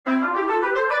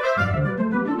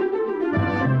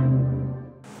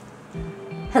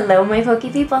Hello my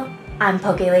Poke people, I'm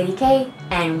Poke Lady K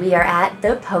and we are at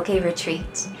the Poke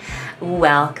Retreat.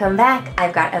 Welcome back.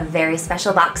 I've got a very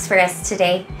special box for us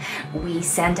today. We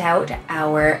sent out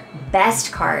our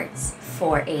best cards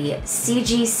for a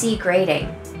CGC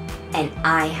grading and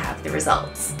I have the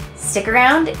results. Stick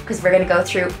around because we're going to go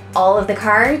through all of the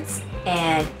cards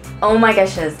and oh my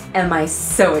gushes, am I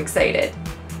so excited.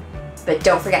 But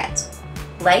don't forget,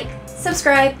 like,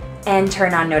 subscribe, and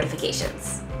turn on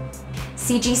notifications.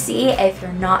 CGC, if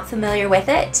you're not familiar with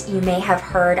it, you may have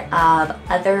heard of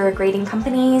other grading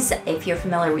companies. If you're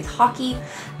familiar with hockey,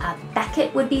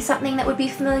 Beckett would be something that would be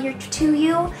familiar to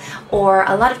you. Or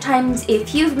a lot of times,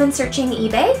 if you've been searching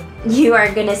eBay, you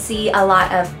are gonna see a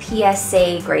lot of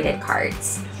PSA graded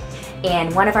cards.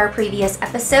 In one of our previous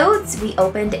episodes, we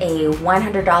opened a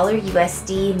 $100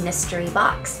 USD mystery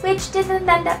box, which didn't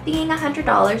end up being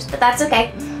 $100, but that's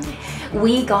okay.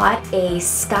 We got a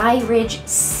Skyridge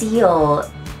Seal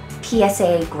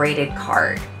PSA graded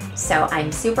card. So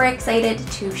I'm super excited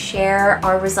to share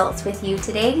our results with you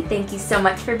today. Thank you so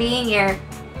much for being here.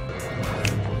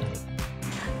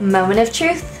 Moment of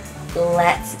truth.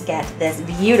 Let's get this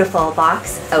beautiful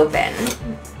box open.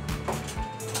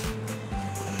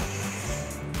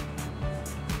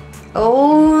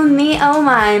 Oh me, oh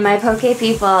my Poke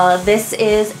people. This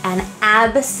is an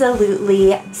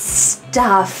absolutely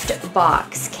stuffed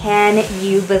box. Can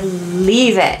you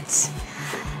believe it?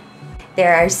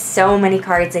 There are so many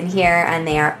cards in here and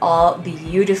they are all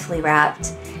beautifully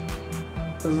wrapped.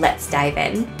 Let's dive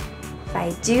in. If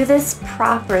I do this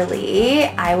properly,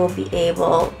 I will be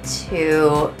able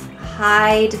to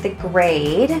hide the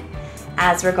grade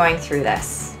as we're going through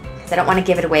this, because I don't want to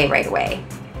give it away right away.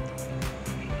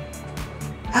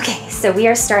 Okay, so we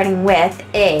are starting with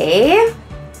a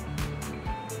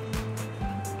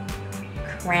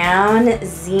Crown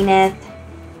Zenith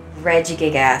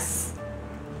Regigigas.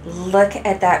 Look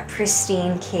at that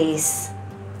pristine case,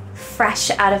 fresh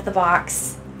out of the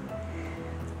box.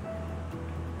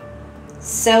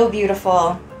 So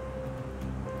beautiful.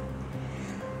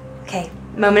 Okay,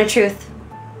 moment of truth.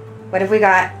 What have we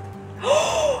got?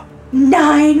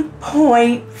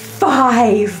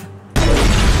 9.5.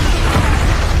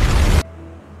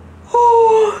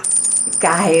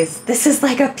 Guys, this is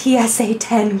like a PSA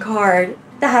 10 card.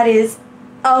 That is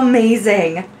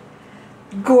amazing.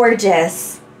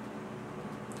 Gorgeous.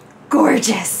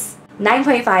 Gorgeous.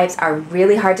 9.5s are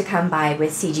really hard to come by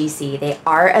with CGC. They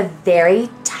are a very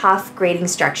tough grading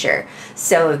structure.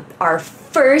 So our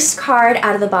first card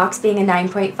out of the box being a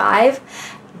 9.5,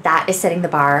 that is setting the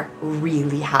bar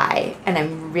really high. And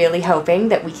I'm really hoping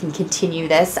that we can continue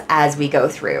this as we go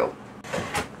through.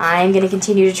 I'm gonna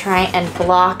continue to try and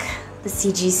block the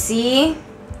CGC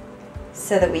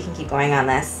so that we can keep going on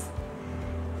this.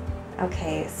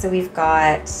 Okay, so we've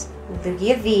got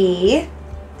Lugia V.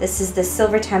 This is the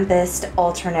Silver Tempest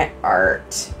alternate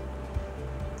art.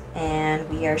 And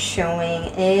we are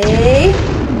showing a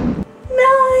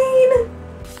 9.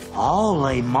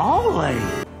 Holy moly!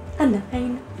 A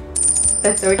 9.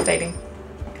 That's so exciting.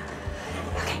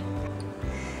 Okay.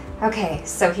 Okay,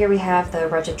 so here we have the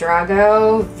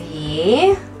Regidrago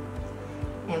V.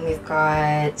 And we've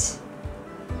got the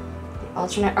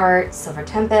alternate art, Silver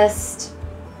Tempest.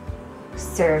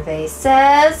 Survey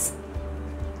says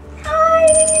 9!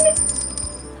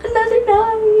 Another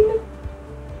 9!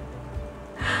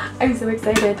 I'm so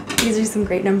excited. These are some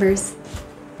great numbers.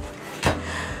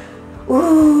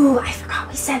 Ooh, I forgot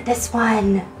we sent this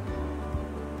one.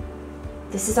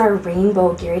 This is our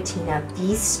Rainbow Giratina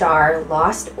V-Star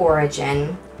Lost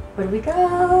Origin. What do we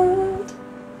got?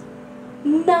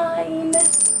 9.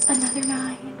 Another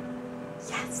 9.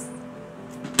 Yes.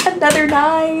 Another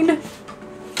 9.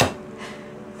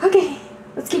 Okay,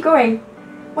 let's keep going.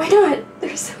 Why not?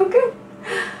 They're so good.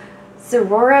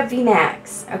 Zorora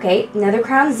VMAX. Okay, another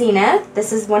Crown Zenith.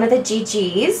 This is one of the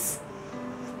GGs.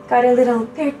 Got a little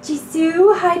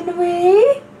Perchisu hiding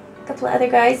away. A couple of other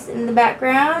guys in the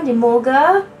background.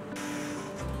 Emolga.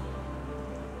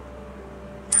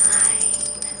 9.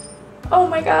 Oh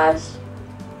my gosh.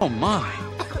 Oh my.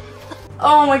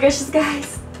 Oh my gosh,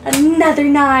 guys. Another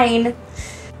 9.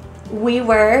 We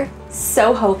were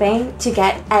so hoping to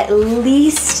get at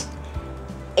least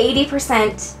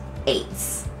 80%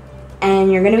 8s.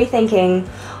 And you're going to be thinking,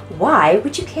 why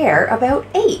would you care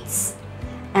about 8s?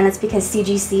 And it's because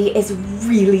CGC is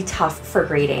really tough for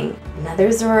grading. Another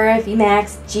Zorora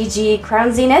VMAX GG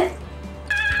Crown Zenith.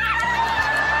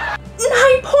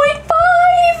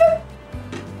 9.5!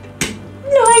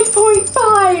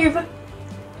 9.5!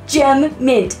 Gem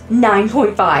Mint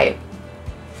 9.5.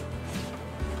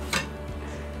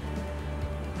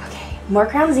 Okay, More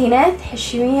Crown Zenith,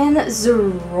 Hisuian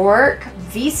Zoroark,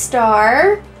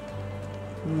 V-Star,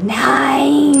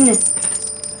 9!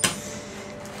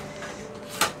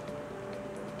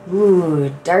 Ooh,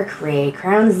 Darkrai,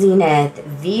 Crown Zenith,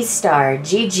 V-Star,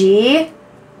 GG,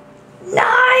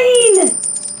 9!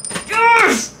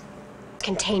 Ugh!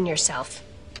 Contain yourself.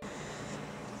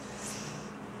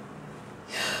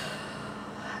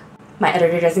 My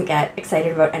editor doesn't get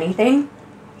excited about anything.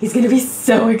 He's gonna be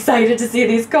so excited to see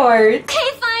these cards.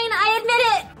 Okay, fine, I admit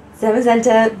it.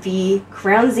 Zamazenta V,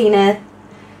 Crown Zenith,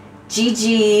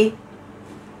 GG,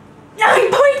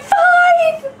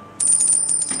 9.5!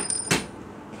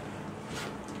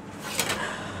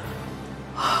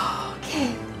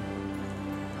 Okay.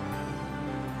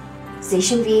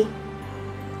 Station V,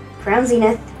 Crown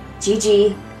Zenith,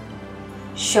 GG,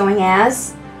 showing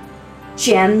as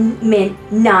Gem Mint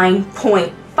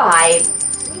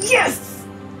 9.5. Yes!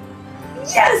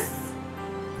 Yes!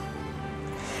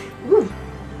 Ooh.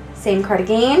 Same card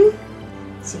again.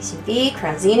 Station V,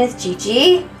 Crown Zenith,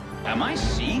 GG. Am I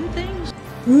seeing things?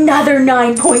 Another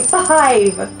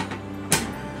 9.5!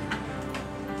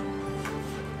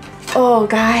 Oh,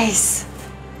 guys.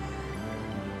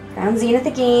 Crown Zenith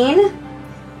again.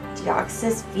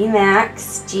 Deoxys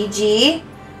VMAX, GG.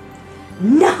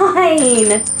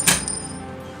 9!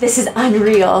 This is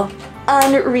unreal.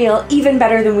 Unreal. Even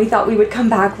better than we thought we would come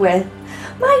back with.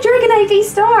 My Dragonite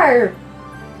V-Star!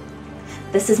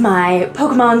 This is my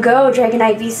Pokemon Go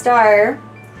Dragonite V-Star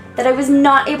that I was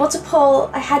not able to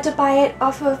pull. I had to buy it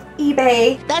off of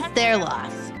eBay. That's their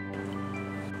loss.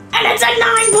 And it's a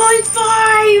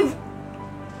 9.5!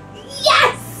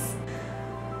 Yes!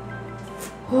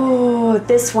 Oh,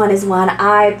 this one is one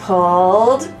I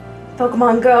pulled.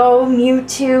 Pokemon Go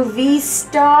Mewtwo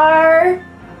V-Star.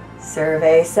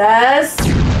 Survey says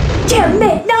Gem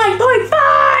Mint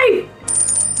 9.5!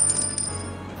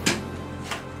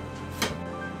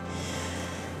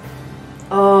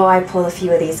 Oh, I pulled a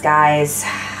few of these guys.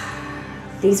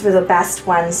 These were the best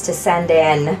ones to send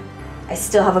in. I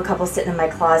still have a couple sitting in my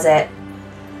closet.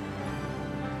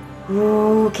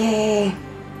 Okay.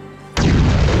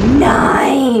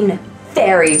 9!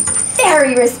 Very,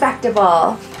 very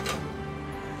respectable.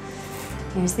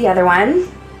 Here's the other one.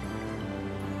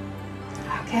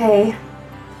 Okay.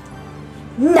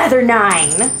 Another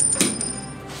 9.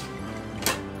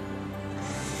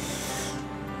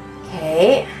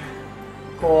 Okay.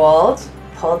 Gold.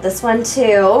 Pulled this one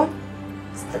too.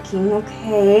 It's looking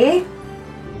okay.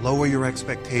 Lower your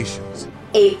expectations.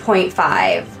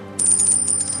 8.5.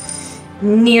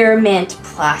 Near mint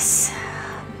plus.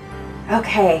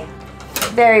 Okay.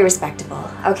 Very respectable.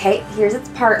 Okay, here's its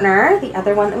partner. The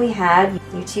other one that we had,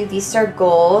 Mewtwo V-Star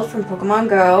Gold from Pokemon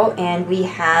Go, and we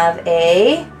have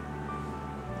a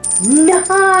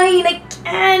 9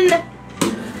 again!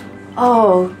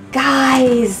 Oh,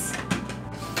 guys.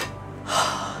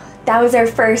 That was our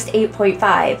first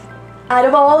 8.5. Out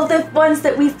of all the ones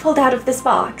that we've pulled out of this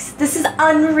box. This is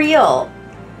unreal.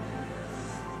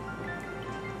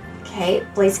 Okay,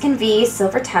 Blaziken V,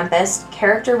 Silver Tempest,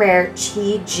 Character Rare,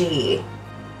 Chi-G.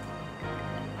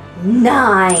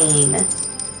 9.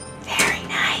 Very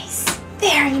nice.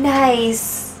 Very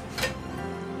nice.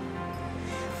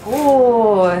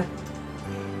 Oh.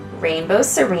 Rainbow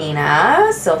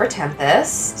Serena, Silver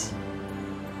Tempest.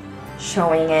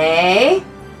 Showing a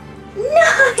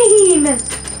 9.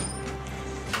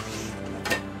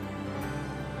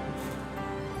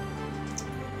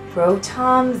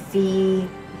 Rotom V,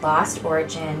 Lost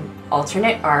Origin,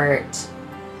 alternate art.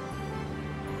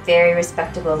 Very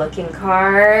respectable looking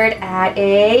card at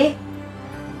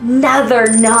another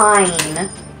 9.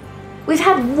 We've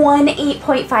had one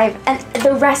 8.5 and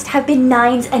the rest have been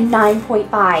 9s and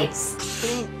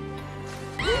 9.5s.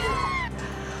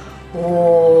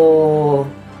 Oh,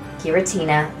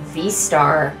 Giratina,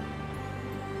 V-Star,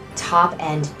 top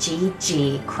end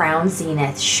GG, Crown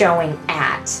Zenith showing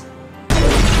at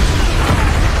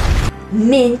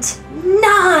mint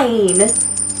 9.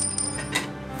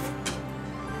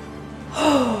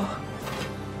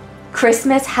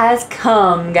 Christmas has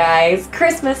come, guys.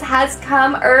 Christmas has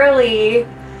come early.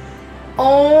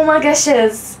 Oh my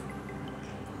gushes.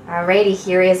 Alrighty,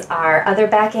 here is our other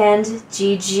back end.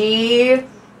 GG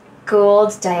Gold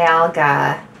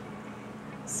Dialga.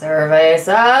 Survey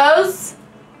says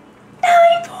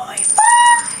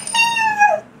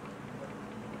 9.5.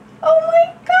 Oh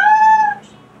my gosh.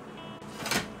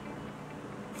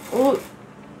 Ooh.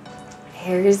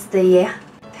 Here's the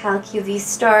Palkia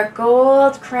V-Star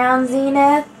Gold Crown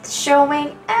Zenith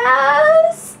showing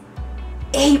as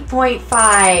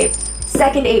 8.5.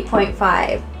 Second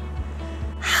 8.5.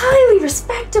 Highly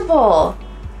respectable.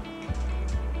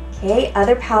 Okay,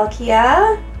 other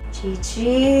Palkia.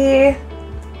 GG.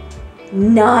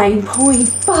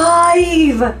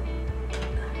 9.5.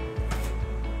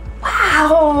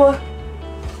 Wow.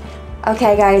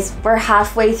 Okay, guys, we're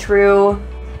halfway through.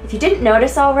 If you didn't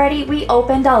notice already, we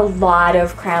opened a lot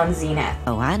of Crown Zenith.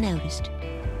 Oh, I noticed.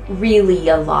 Really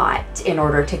a lot in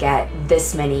order to get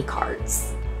this many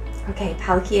cards. Okay,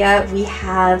 Palkia, we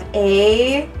have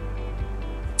a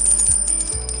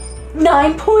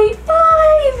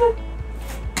 9.5.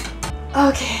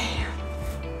 Okay.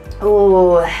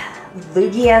 Oh,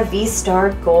 Lugia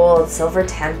V-Star Gold, Silver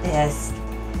Tempest.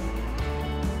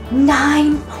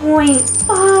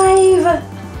 9.5.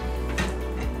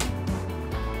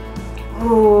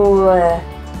 Ooh.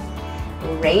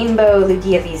 Rainbow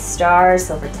Lugia V-Star,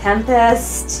 Silver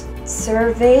Tempest.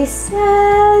 Survey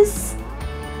says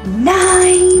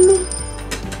 9.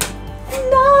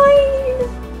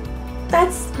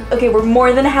 That's okay, we're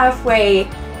more than halfway.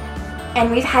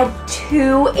 And we've had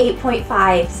 2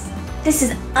 8.5s. This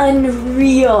is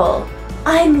unreal.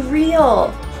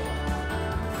 Unreal.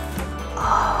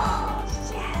 Oh,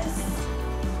 yes.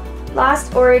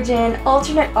 Lost Origin,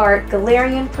 Alternate Art,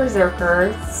 Galarian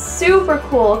Berserker. Super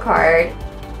cool card.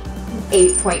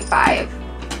 8.5.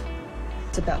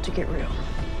 It's about to get real.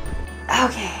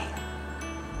 Okay.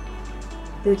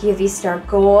 Lugia V-Star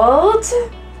Gold.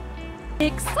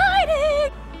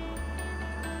 Exciting!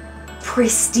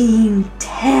 Pristine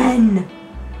 10.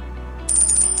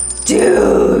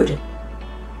 Dude.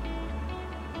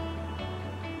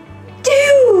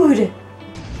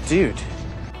 Dude.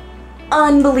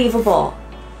 Unbelievable.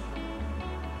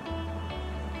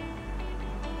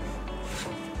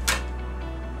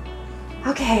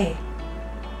 Okay.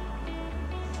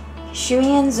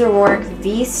 Shuyan Zoroark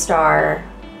V-Star.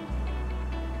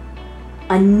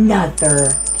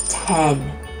 Another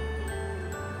 10.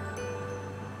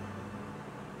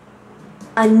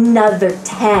 Another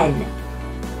 10.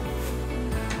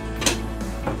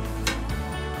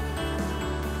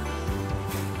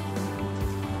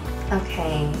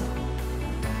 Okay.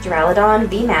 Duraludon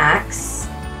VMAX.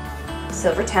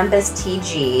 Silver Tempest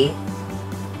TG.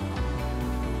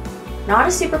 Not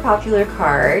a super popular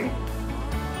card.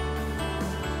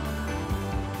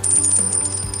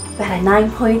 But a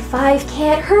 9.5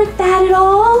 can't hurt that at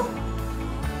all.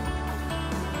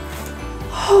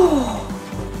 Oh.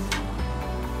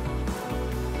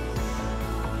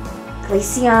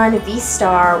 Glaceon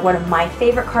V-Star, one of my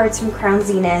favorite cards from Crown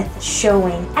Zenith,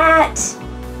 showing at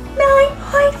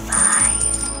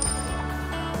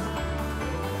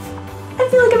 9.5. I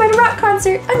feel like I'm at a rock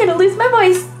concert. I'm gonna lose my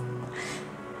voice.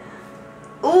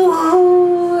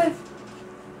 Ooh.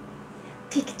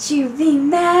 Pikachu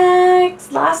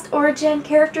VMAX, Lost Origin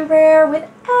character rare with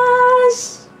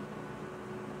Ash.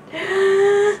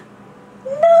 9.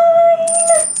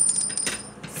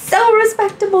 So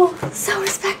respectable. So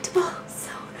respectable.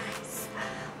 So nice.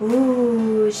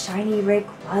 Ooh, shiny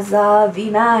Rayquaza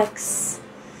VMAX.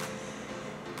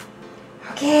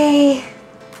 Okay.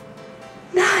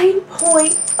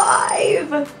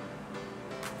 9.5.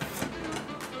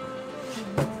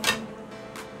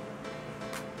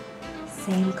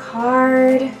 Same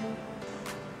card.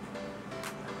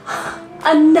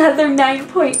 Another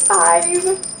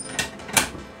 9.5.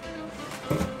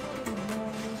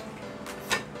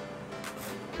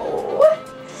 Oh.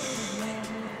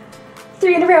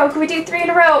 3 in a row. Can we do 3 in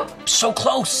a row? So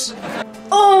close.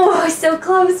 Oh, so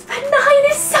close. But 9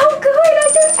 is so good.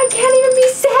 I can't even be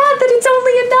sad that it's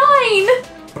only a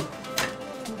 9.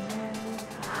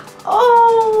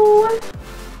 Oh.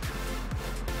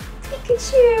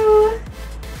 Pikachu.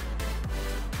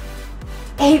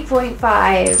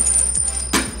 8.5.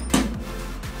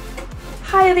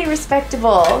 Highly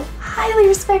respectable. Highly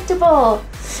respectable.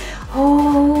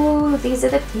 Oh, these are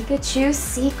the Pikachu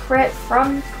secret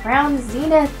from Crown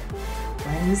Zenith.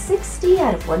 160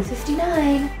 out of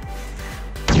 159.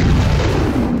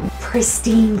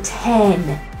 Pristine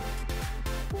 10.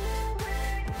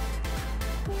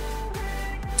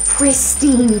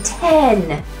 Pristine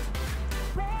 10.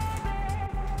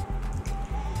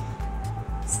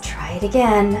 Let's try it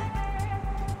again.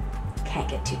 Can't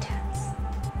get 2 10s.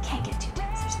 Can't get 2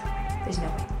 10s. There's no way. There's no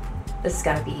way. This has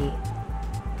gotta be,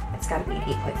 it's gotta be an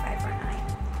 8.5 or a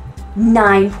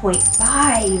 9.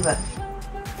 9.5.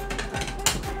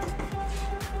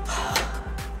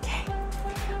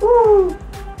 Ooh,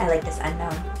 I like this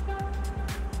unknown.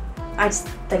 I just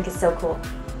think it's so cool.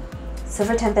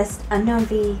 Silver Tempest, Unknown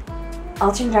V,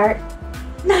 Alternate Art,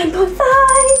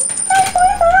 9.5!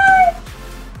 9.5!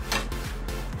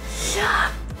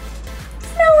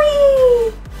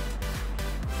 Snowy!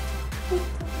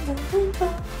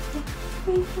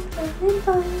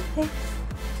 9.5.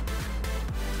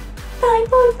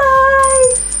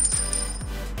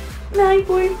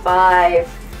 9.5.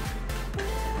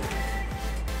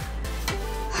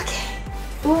 Okay.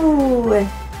 Ooh.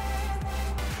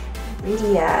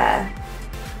 Iridia.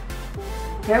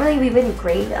 Normally we wouldn't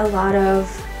grade a lot of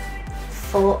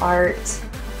full art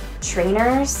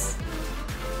trainers,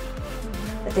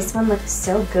 but this one looks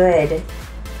so good.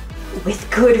 With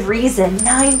good reason.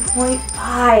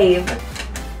 9.5.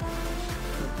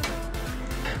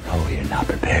 Oh, you're not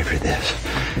prepared for this.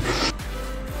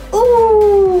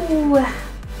 Ooh!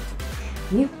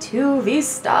 Mewtwo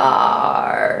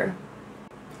V-Star.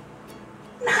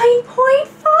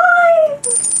 9.5!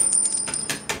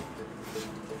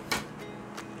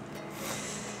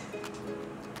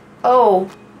 Oh.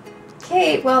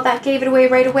 Okay, well that gave it away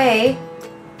right away.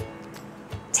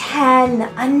 10.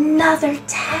 Another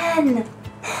 10.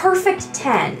 Perfect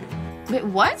 10. Wait,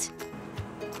 what?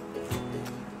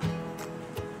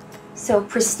 So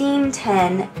pristine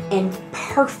 10 and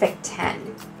perfect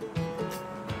 10.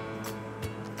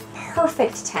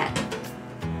 Perfect 10.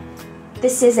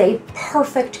 This is a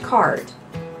perfect card.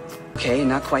 Okay,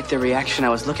 not quite the reaction I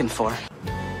was looking for.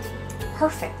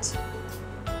 Perfect.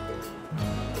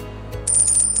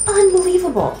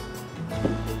 Unbelievable.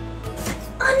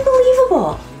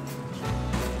 Unbelievable.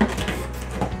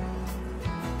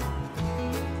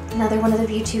 Another one of the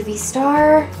Mewtwo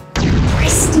V-Star.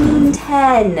 Pristine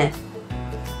 10.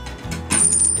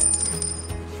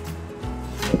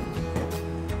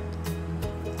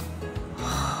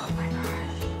 Oh my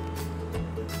gosh.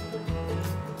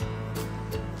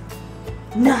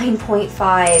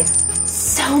 9.5.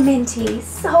 So minty,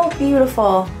 so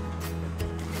beautiful.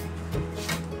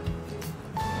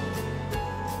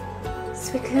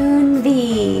 Suicune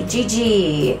V,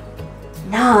 GG.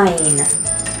 9.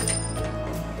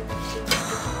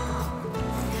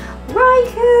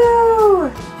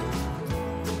 Raikou!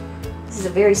 This is a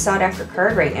very sought after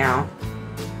card right now,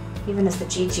 even as the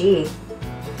GG.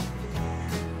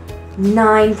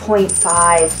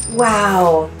 9.5.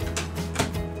 Wow.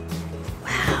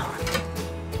 Wow.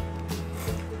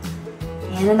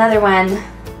 And another one.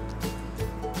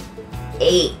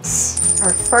 8.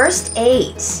 Our first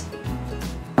 8.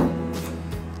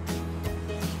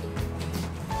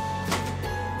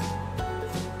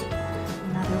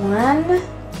 Another one.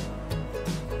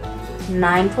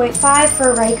 9.5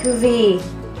 for Raikou V.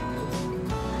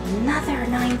 Another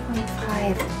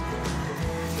 9.5.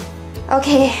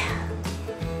 Okay.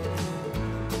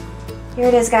 Here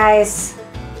it is, guys.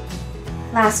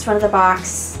 Last one of the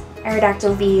box.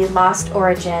 Aerodactyl V, Lost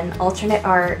Origin, alternate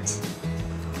art.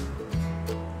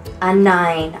 A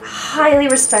 9. Highly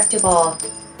respectable.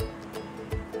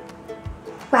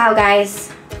 Wow, guys.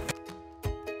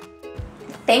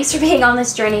 Thanks for being on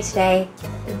this journey today.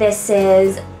 This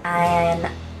is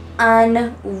an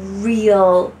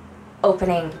unreal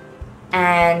opening,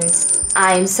 and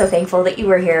I'm so thankful that you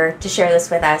were here to share this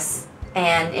with us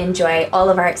and enjoy all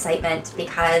of our excitement,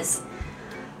 because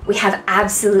we have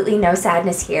absolutely no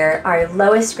sadness here. Our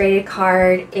lowest graded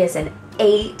card is an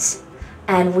 8,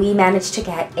 and we managed to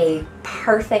get a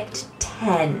perfect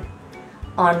 10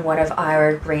 on one of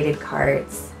our graded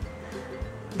cards.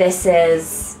 This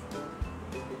is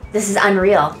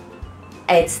unreal.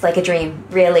 It's like a dream,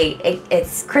 really.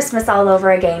 It's Christmas all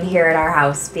over again here at our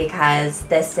house, because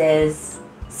this is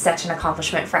such an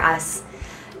accomplishment for us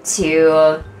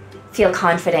to feel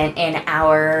confident in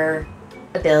our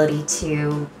ability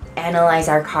to analyze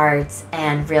our cards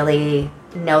and really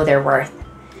know their worth.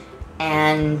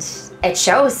 And it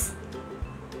shows.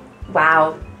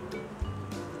 Wow.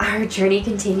 Our journey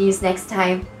continues next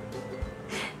time.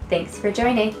 Thanks for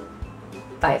joining.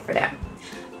 Bye for now.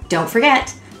 Don't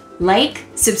forget, like,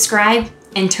 subscribe,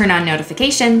 and turn on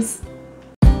notifications.